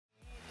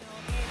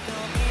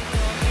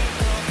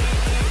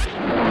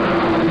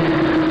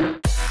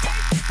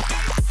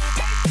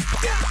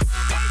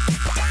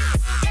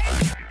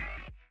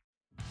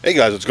Hey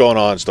guys, what's going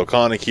on? It's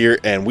Dokkanic here,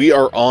 and we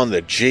are on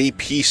the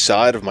JP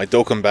side of my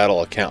Dokkan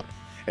Battle account.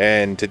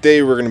 And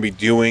today we're going to be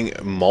doing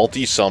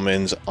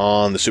multi-summons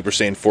on the Super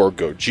Saiyan 4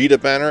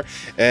 Gogeta banner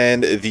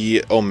and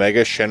the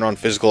Omega Shenron,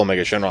 Physical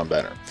Omega Shenron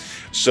banner.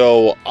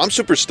 So I'm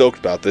super stoked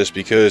about this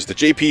because the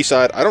JP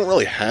side, I don't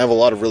really have a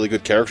lot of really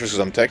good characters because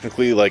I'm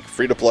technically like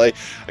free to play.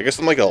 I guess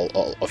I'm like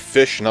a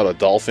fish, not a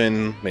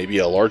dolphin, maybe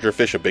a larger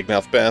fish, a big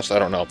mouth bass, I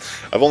don't know.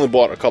 I've only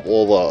bought a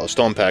couple of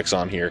stone packs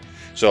on here,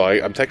 so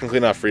I'm technically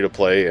not free to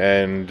play,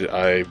 and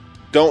I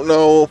don't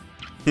know.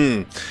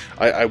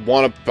 I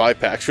want to buy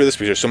packs for this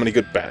because there's so many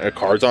good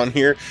cards on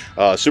here.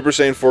 Super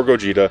Saiyan 4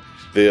 Gogeta.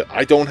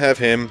 I don't have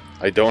him.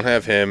 I don't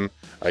have him.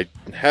 I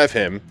have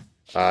him.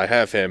 I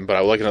have him, but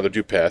I would like another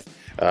dupe path.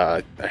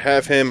 I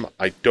have him.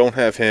 I don't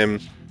have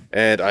him,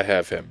 and I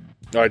have him.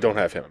 No, I don't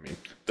have him. I mean,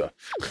 duh.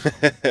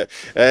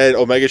 And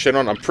Omega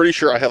Shenron. I'm pretty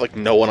sure I have like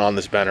no one on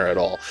this banner at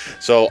all.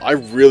 So I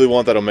really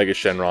want that Omega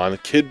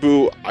Shenron. Kid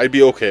Buu, I'd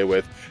be okay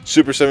with.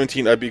 Super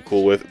 17, I'd be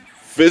cool with.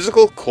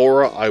 Physical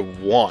Korra, I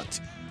want.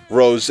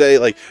 Rose,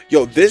 like,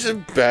 yo, this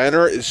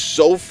banner is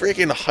so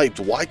freaking hyped.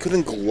 Why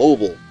couldn't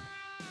Global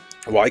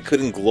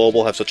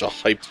have such a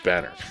hyped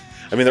banner?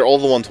 I mean, they're all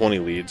the 120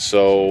 leads,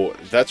 so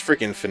that's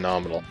freaking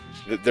phenomenal.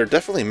 They're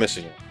definitely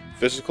missing one.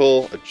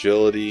 Physical,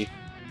 agility,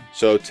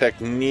 so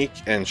technique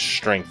and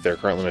strength they're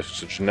currently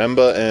missing. So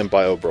Janemba and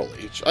Bio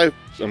Broly, which I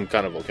am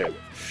kind of okay with.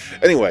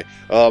 Anyway,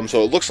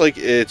 so it looks like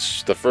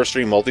it's the first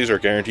three multis are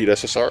guaranteed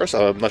SSRs.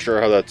 I'm not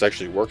sure how that's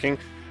actually working.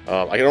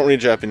 I don't read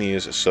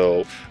Japanese,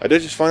 so I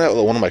did just find out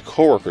that one of my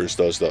coworkers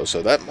does, though,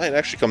 so that might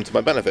actually come to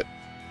my benefit.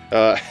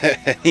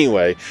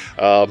 Anyway,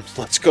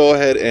 let's go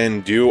ahead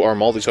and do our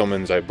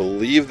multi-summons. I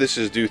believe this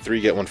is do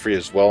 3 get 1 free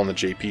as well on the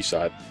JP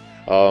side.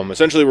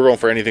 Essentially, we're going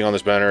for anything on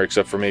this banner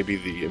except for maybe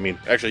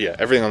actually, yeah,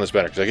 everything on this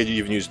banner, because I could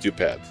even use dupe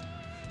paths.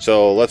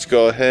 So let's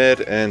go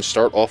ahead and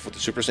start off with the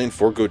Super Saiyan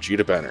 4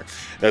 Gogeta banner.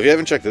 Now, if you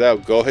haven't checked it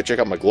out, go ahead and check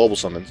out my global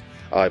summons.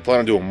 I plan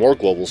on doing more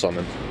global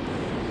summons.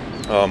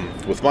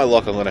 With my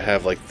luck, I'm going to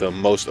have like the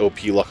most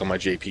OP luck on my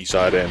JP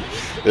side, and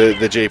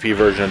the JP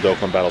version of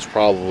Dokkan Battle is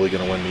probably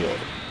going to win me over.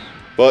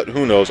 But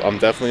who knows, I'm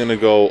definitely going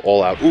to go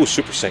all out. Ooh,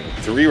 Super Saiyan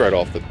 3 right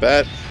off the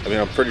bat. I mean,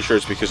 I'm pretty sure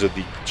it's because of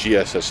the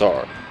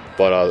GSSR.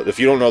 But if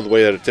you don't know, the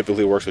way that it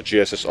typically works with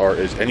GSSR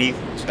is any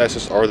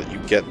SSR that you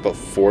get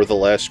before the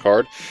last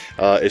card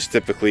is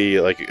typically,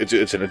 like,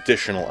 it's an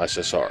additional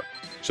SSR.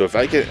 So if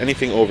I get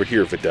anything over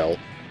here, Videl,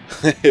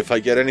 if I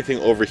get anything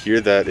over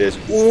here that is,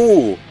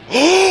 ooh,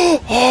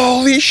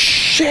 holy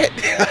shit!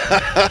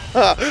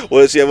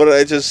 What did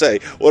I just say?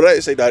 What did I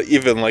say not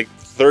even like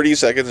 30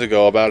 seconds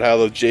ago about how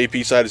the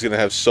JP side is going to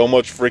have so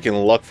much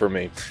freaking luck for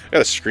me? I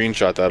gotta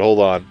screenshot that, hold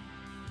on.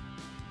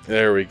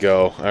 There we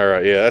go.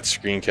 Alright, yeah, that's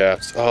screen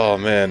capped. Oh,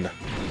 man.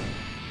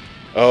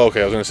 Oh,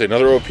 okay, I was going to say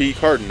another OP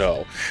card?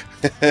 No.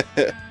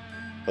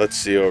 Let's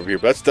see over here.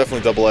 But that's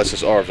definitely double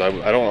SSRs.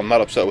 I'm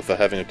not upset with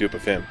having a dupe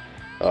of him.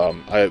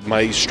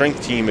 My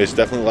strength team is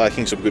definitely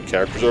lacking some good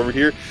characters over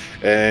here,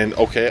 and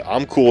okay,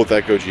 I'm cool with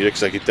that Gogeta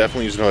because I could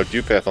definitely use another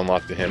dupe path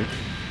unlock to him.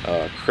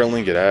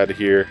 Krillin, get out of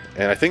here,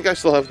 and I think I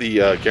still have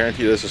the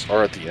guaranteed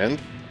SSR at the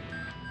end,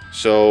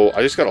 so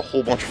I just got a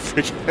whole bunch of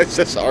freaking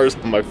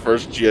SSRs on my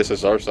first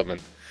GSSR summon.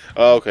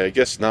 Okay, I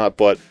guess not,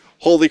 but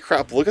holy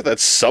crap, look at that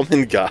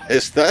summon,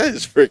 guys. That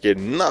is freaking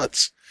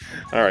nuts.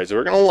 Alright, so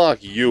we're gonna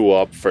lock you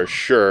up for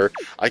sure.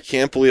 I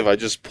can't believe I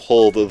just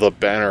pulled the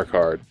banner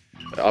card.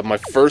 My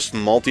first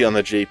multi on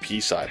the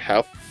JP side.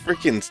 How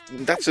freaking...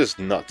 that's just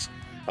nuts.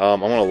 I'm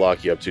going to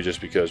lock you up too,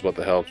 just because, what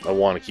the hell, I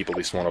want to keep at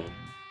least one of them.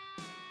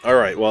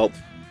 Alright, well,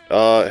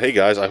 hey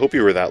guys, I hope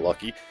you were that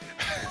lucky.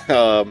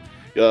 I'm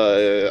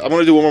going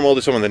to do one more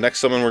multi-summon. The next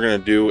summon we're going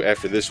to do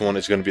after this one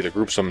is going to be the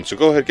group summon, so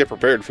go ahead and get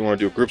prepared if you want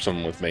to do a group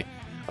summon with me.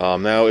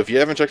 Now, if you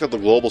haven't checked out the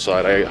global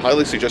side, I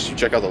highly suggest you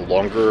check out the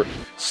longer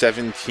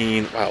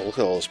 17... wow, look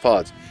at all those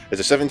pods.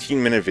 It's a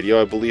 17-minute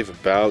video, I believe,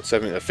 about a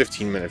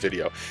 15-minute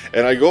video.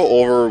 And I go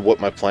over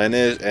what my plan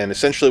is, and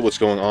essentially what's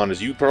going on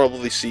is you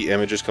probably see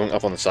images coming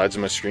up on the sides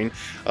of my screen.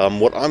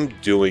 What I'm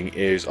doing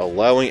is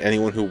allowing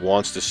anyone who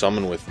wants to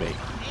summon with me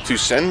to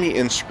send me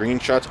in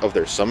screenshots of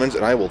their summons,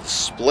 and I will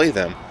display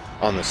them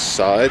on the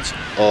sides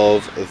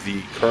of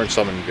the current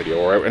summoning video,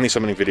 or any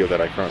summoning video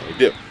that I currently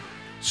do.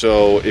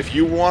 So if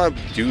you want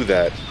to do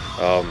that,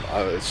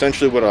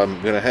 essentially what I'm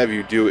going to have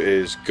you do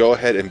is go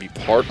ahead and be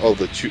part of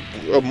the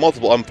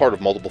I'm part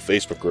of multiple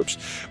Facebook groups,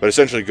 but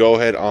essentially go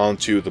ahead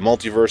onto the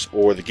Multiverse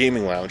or the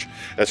Gaming Lounge.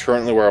 That's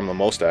currently where I'm the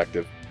most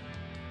active.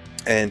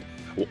 And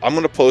I'm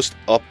going to post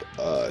up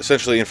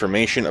essentially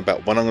information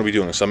about when I'm going to be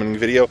doing a summoning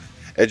video.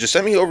 And just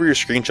send me over your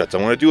screenshots.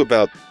 I want to do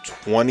about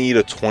 20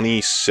 to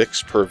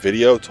 26 per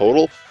video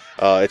total.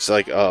 It's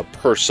like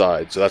per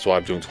side, so that's why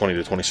I'm doing 20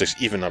 to 26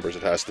 even numbers.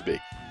 It has to be.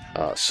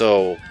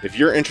 So if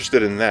you're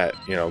interested in that,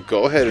 you know,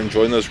 go ahead and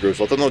join those groups.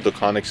 Let them know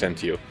Dokkanic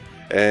sent you,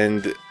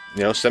 and you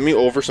know, send me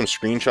over some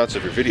screenshots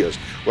of your videos.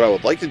 What I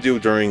would like to do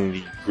during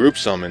the group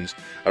summons,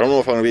 I don't know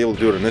if I'm gonna be able to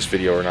do it in this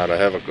video or not. I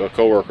have a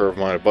coworker of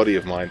mine, a buddy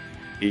of mine,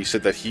 he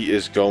said that he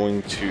is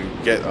going to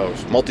get a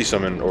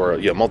multi-summon, or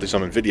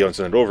multi-summon video and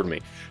send it over to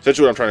me.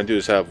 Essentially what I'm trying to do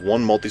is have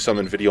one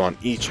multi-summon video on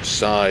each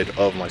side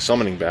of my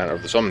summoning banner,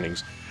 of the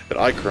summonings that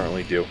I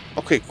currently do.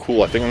 Okay,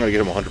 cool, I think I'm going to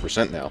get him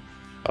 100% now.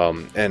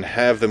 And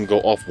have them go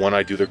off when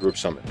I do the group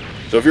summon.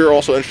 So if you're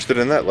also interested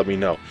in that, let me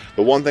know.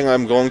 The one thing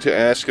I'm going to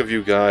ask of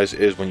you guys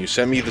is when you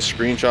send me the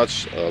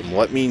screenshots,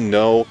 let me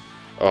know.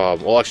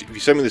 Well, actually, if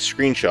you send me the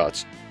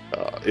screenshots,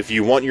 if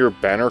you want your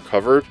banner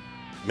covered,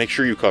 make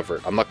sure you cover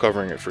it. I'm not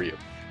covering it for you.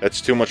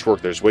 That's too much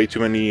work. There's way too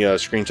many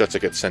screenshots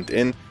that get sent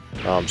in.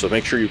 So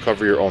make sure you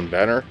cover your own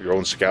banner, your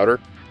own scouter.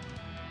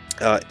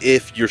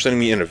 If you're sending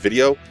me in a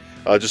video,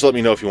 just let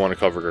me know if you want to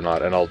cover it or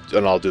not, and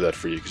I'll do that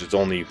for you, because it's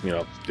only,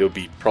 it'll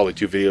be probably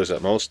 2 videos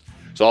at most,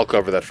 so I'll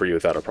cover that for you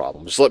without a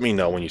problem. Just let me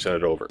know when you send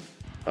it over.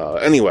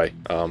 Anyway,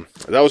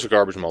 that was a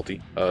garbage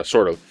multi,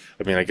 sort of.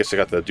 I mean, I guess I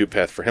got the dupe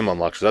path for him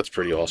unlocked, so that's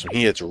pretty awesome.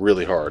 He hits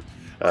really hard.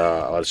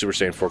 The Super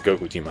Saiyan 4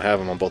 Goku team, I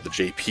have him on both the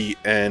JP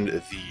and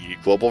the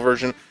global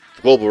version.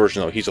 The global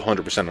version, though, he's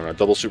 100% on a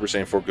double Super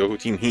Saiyan 4 Goku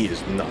team. He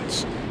is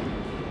nuts.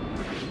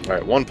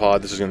 Alright, 1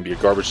 pod. This is going to be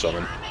a garbage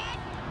summon.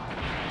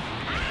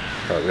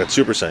 Alright, we got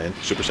Super Saiyan.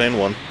 Super Saiyan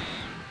 1.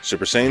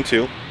 Super Saiyan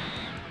 2.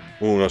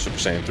 Ooh, no Super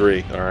Saiyan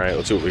 3. Alright,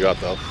 let's see what we got,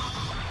 though.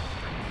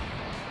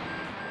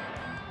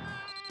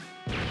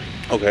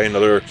 Okay,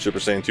 another Super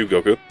Saiyan 2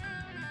 Goku.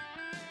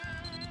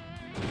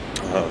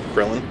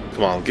 Krillin.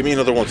 Come on, give me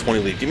another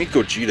 120 lead. Give me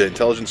Gogeta,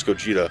 Intelligence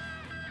Gogeta.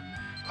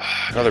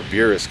 Another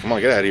Beerus. Come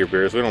on, get out of here,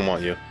 Beerus. We don't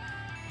want you.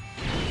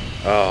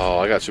 Oh,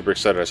 I got super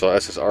excited. I saw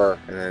SSR,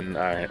 and then,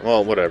 alright,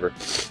 well, whatever.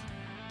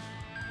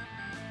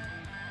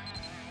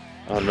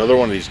 Another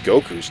one of these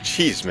Gokus.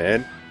 Jeez,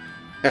 man.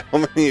 How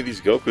many of these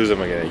Gokus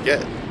am I going to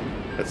get?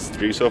 That's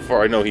 3 so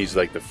far. I know he's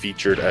like the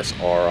featured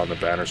SR on the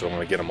banner, so I'm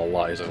going to get him a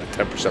lot. He's like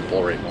a 10%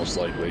 pull rate, most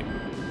likely.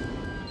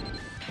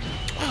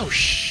 Oh,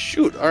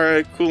 shoot.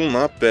 Alright, cool.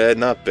 Not bad,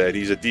 not bad.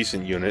 He's a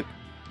decent unit.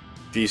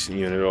 Decent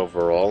unit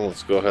overall.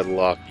 Let's go ahead and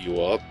lock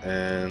you up.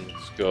 And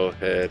let's go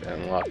ahead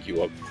and lock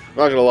you up. I'm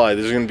not going to lie,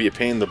 this is going to be a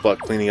pain in the butt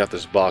cleaning out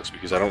this box,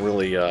 because I don't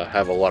really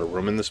have a lot of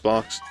room in this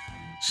box.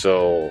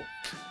 So,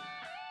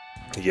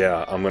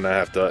 yeah, I'm going to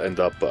have to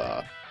end up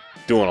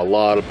doing a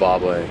lot of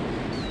bobbling.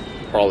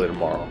 Probably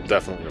tomorrow.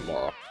 Definitely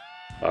tomorrow.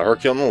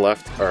 Hercule on the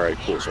left. Alright,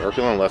 cool. So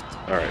Hercule on the left.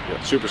 Alright,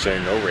 yeah. Super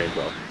Saiyan, no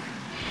Rainbow.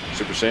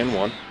 Super Saiyan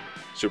 1.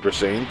 Super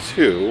Saiyan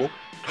 2.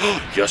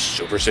 Yes,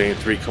 Super Saiyan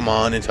 3. Come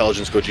on,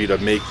 Intelligence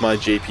Gogeta. Make my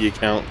JP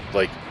account,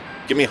 like,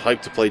 get me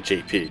hyped to play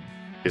JP.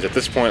 Because at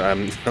this point,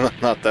 I'm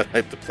not that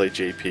hyped to play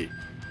JP.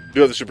 I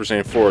do have the Super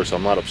Saiyan 4, so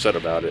I'm not upset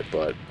about it,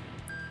 but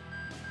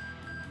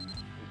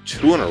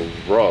 2 in a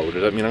row.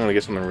 Does that mean I'm going to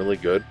get something really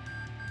good?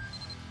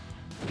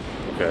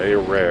 Okay, a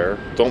rare.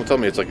 Don't tell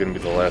me it's like going to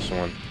be the last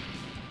one.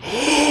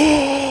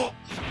 Oh!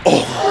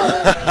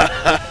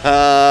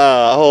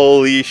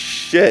 Holy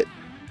shit!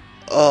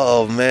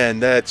 Oh man,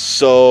 that's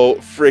so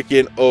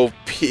freaking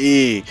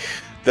OP.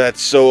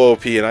 That's so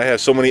OP, and I have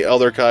so many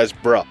other guys,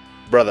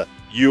 brother.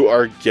 You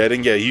are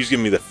getting, yeah, he's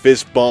giving me the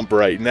fist bump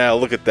right now.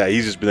 Look at that.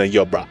 He's just been like,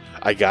 yo, bro,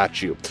 I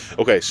got you.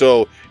 Okay,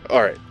 so,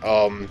 alright,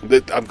 I'm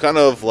kind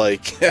of,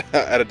 like,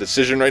 at a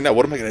decision right now.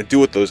 What am I going to do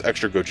with those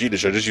extra Gogetas?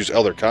 Should I just use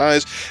Elder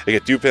Kais? I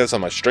get dupe paths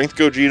on my Strength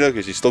Gogeta,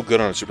 because he's still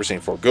good on a Super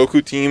Saiyan 4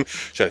 Goku team.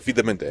 Should I feed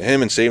them into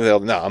him and save the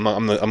Elder? No, I'm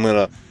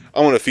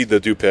gonna feed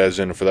the dupe paths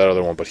in for that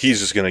other one, but he's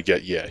just gonna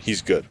get, yeah,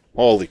 he's good.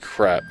 Holy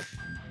crap.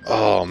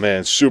 Oh,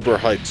 man, super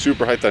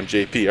hyped on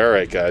JP.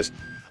 Alright, guys.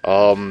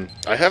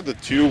 I have the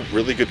 2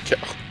 really good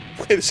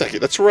wait a second,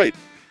 that's right.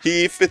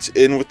 He fits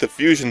in with the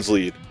Fusions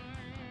lead.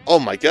 Oh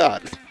my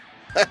god.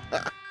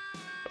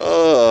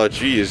 Oh,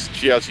 jeez.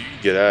 Chiaotzu, you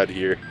can get out of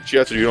here.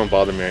 Chiaotzu, you don't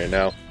bother me right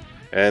now.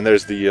 And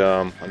there's the,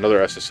 another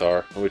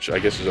SSR, which I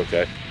guess is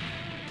okay.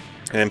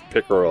 And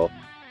Picoro.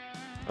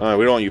 Alright,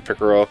 we don't want you,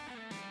 Picoro.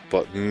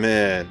 But,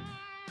 man.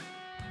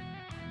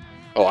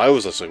 Oh, I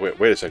was just like,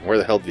 wait a second, where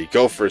the hell did he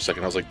go for a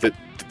second? I was like,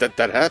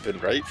 that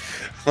happened, right?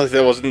 Like,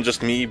 that wasn't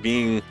just me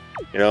being,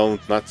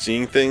 not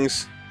seeing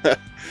things.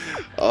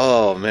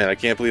 Oh, man, I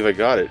can't believe I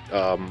got it.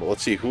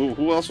 Let's see,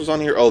 who else was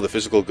on here? Oh, the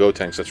physical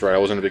Gotenks, that's right, I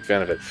wasn't a big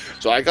fan of it.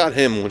 So I got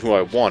him who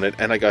I wanted,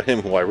 and I got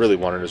him who I really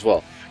wanted as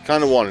well.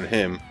 Kind of wanted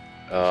him,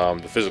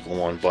 the physical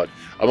one, but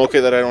I'm okay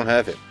that I don't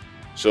have him.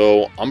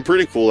 So, I'm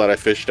pretty cool that I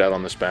fished out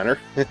on this banner.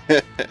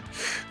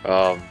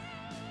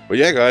 But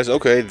yeah, guys,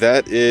 okay,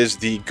 that is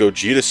the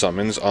Gogeta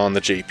summons on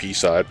the JP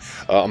side.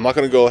 I'm not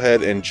going to go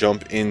ahead and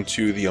jump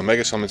into the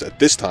Omega summons at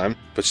this time,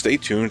 but stay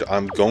tuned.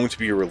 I'm going to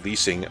be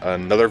releasing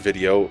another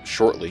video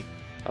shortly.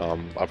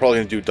 I'm probably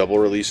going to do double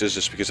releases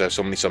just because I have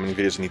so many summoning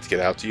videos I need to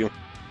get out to you.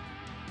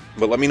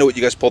 But let me know what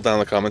you guys pulled down in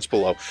the comments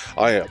below.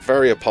 I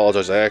very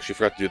apologize. I actually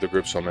forgot to do the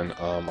group summon.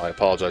 I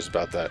apologize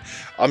about that.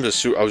 I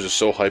was just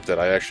so hyped that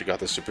I actually got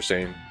the Super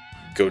Saiyan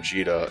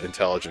Gogeta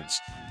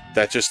Intelligence.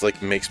 That just,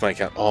 like, makes my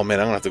account, oh man,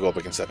 I'm gonna have to go up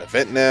against that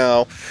event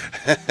now.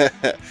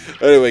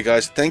 Anyway,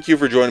 guys, thank you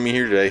for joining me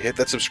here today. Hit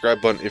that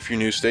subscribe button if you're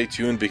new. Stay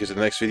tuned, because the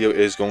next video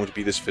is going to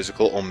be this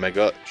physical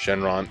Omega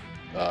Shenron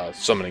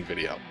summoning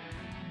video.